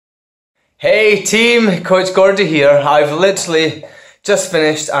Hey team, Coach Gordy here. I've literally just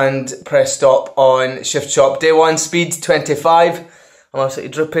finished and pressed stop on Shift Shop. Day 1, speed 25. I'm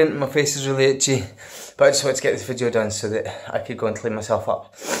absolutely dripping, my face is really itchy. But I just wanted to get this video done so that I could go and clean myself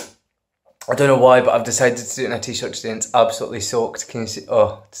up. I don't know why, but I've decided to do it in a t-shirt today and it's absolutely soaked. Can you see?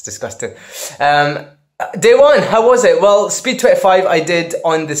 Oh, it's disgusting. Day 1, how was it? Well, speed 25 I did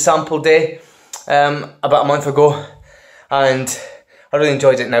on the sample day about a month ago. And I really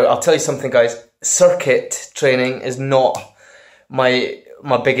enjoyed it. Now, I'll tell you something, guys. Circuit training is not my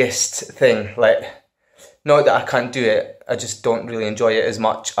biggest thing. Like, not that I can't do it. I just don't really enjoy it as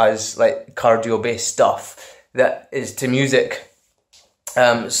much as like cardio-based stuff that is to music.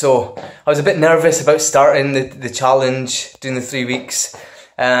 So I was a bit nervous about starting the challenge, doing the 3 weeks.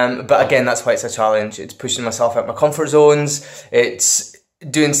 But again, that's why it's a challenge. It's pushing myself out my comfort zones. It's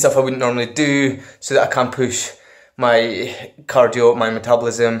doing stuff I wouldn't normally do so that I can push my cardio, my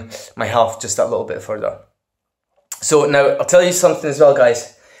metabolism, my health just that little bit further. So now I'll tell you something as well,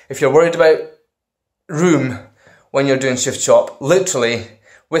 guys. If you're worried about room when you're doing Shift Shop, literally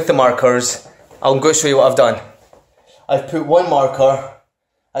with the markers, I'll go show you what I've done. I've put one marker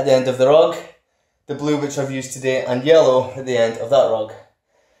at the end of the rug, the blue which I've used today, and yellow at the end of that rug.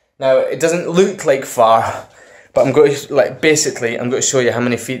 Now it doesn't look like far, but I'm going to basically I'm going to show you how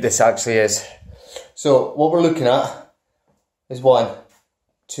many feet this actually is. So what we're looking at is 1,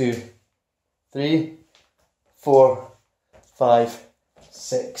 2, 3, 4, 5,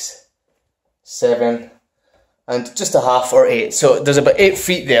 6, 7, and just a half or 8. So there's about 8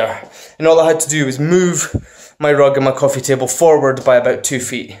 feet there. And all I had to do was move my rug and my coffee table forward by about 2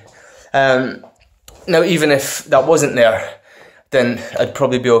 feet. Now even if that wasn't there, then I'd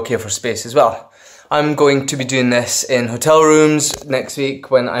probably be okay for space as well. I'm going to be doing this in hotel rooms next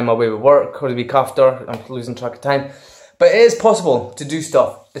week when I'm away with work, or the week after. I'm losing track of time. But it is possible to do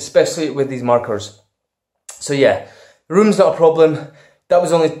stuff, especially with these markers. So yeah, the room's not a problem. That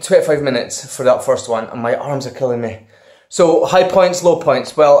was only 25 minutes for that first one, and my arms are killing me. So high points, low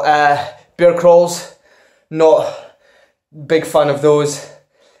points. Well, bear crawls, not big fan of those.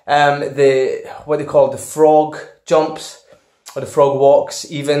 What they call the frog jumps, or the frog walks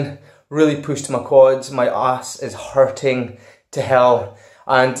even, really pushed my quads, my ass is hurting to hell.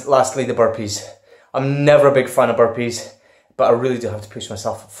 And lastly, the burpees. I'm never a big fan of burpees, but I really do have to push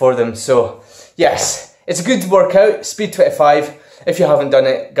myself for them. So yes, it's a good workout, speed 25. If you haven't done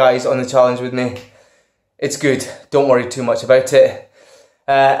it, guys, on the challenge with me, it's good. Don't worry too much about it.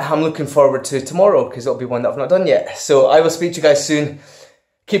 I'm looking forward to tomorrow because it'll be one that I've not done yet. So I will speak to you guys soon.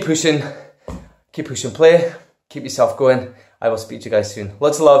 Keep pushing play, keep yourself going. I will speak to you guys soon.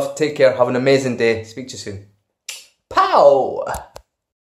 Lots of love, take care, have an amazing day. Speak to you soon. Pow!